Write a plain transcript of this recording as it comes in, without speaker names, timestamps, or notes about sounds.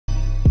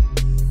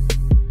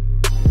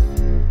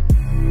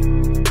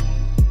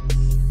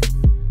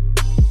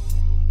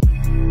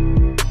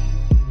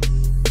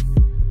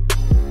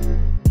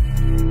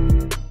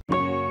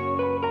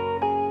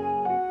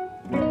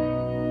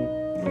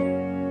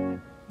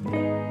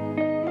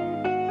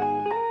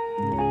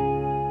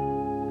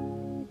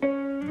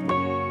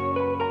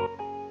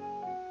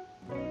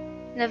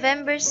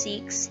November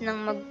 6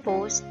 nang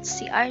mag-post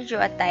si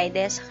Arjo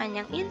Atayde sa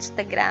kanyang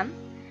Instagram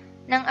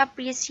ng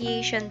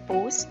appreciation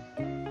post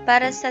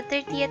para sa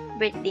 30th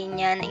birthday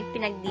niya na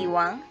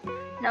ipinagdiwang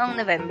noong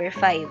November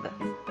 5.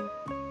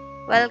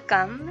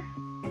 Welcome,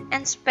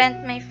 and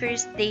spent my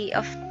first day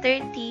of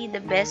 30 the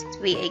best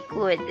way I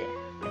could.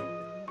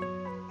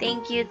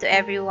 Thank you to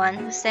everyone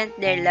who sent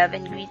their love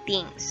and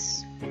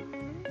greetings.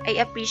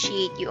 I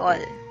appreciate you all.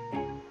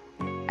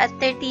 At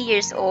 30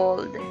 years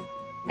old,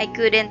 I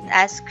couldn't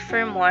ask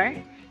for more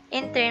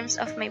in terms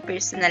of my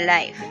personal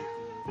life.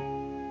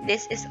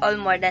 This is all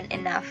more than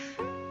enough.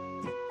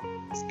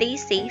 Stay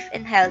safe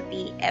and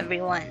healthy,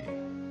 everyone.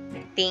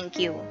 Thank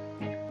you.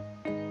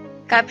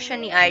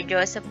 Caption ni Arjo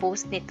sa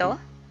post nito,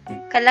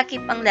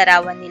 kalakip ang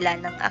larawan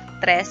nila ng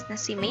aktres na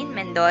si Maine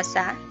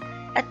Mendoza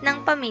at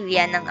ng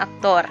pamilya ng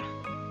aktor.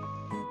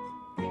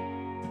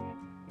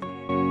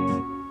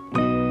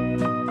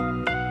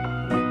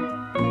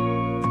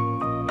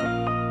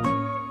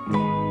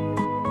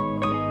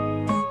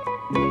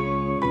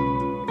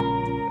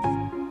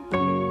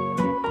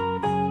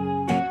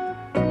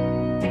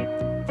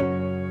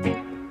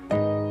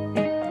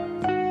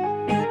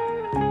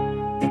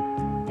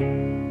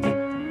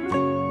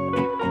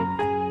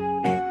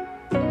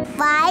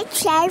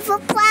 Share for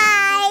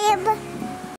 5.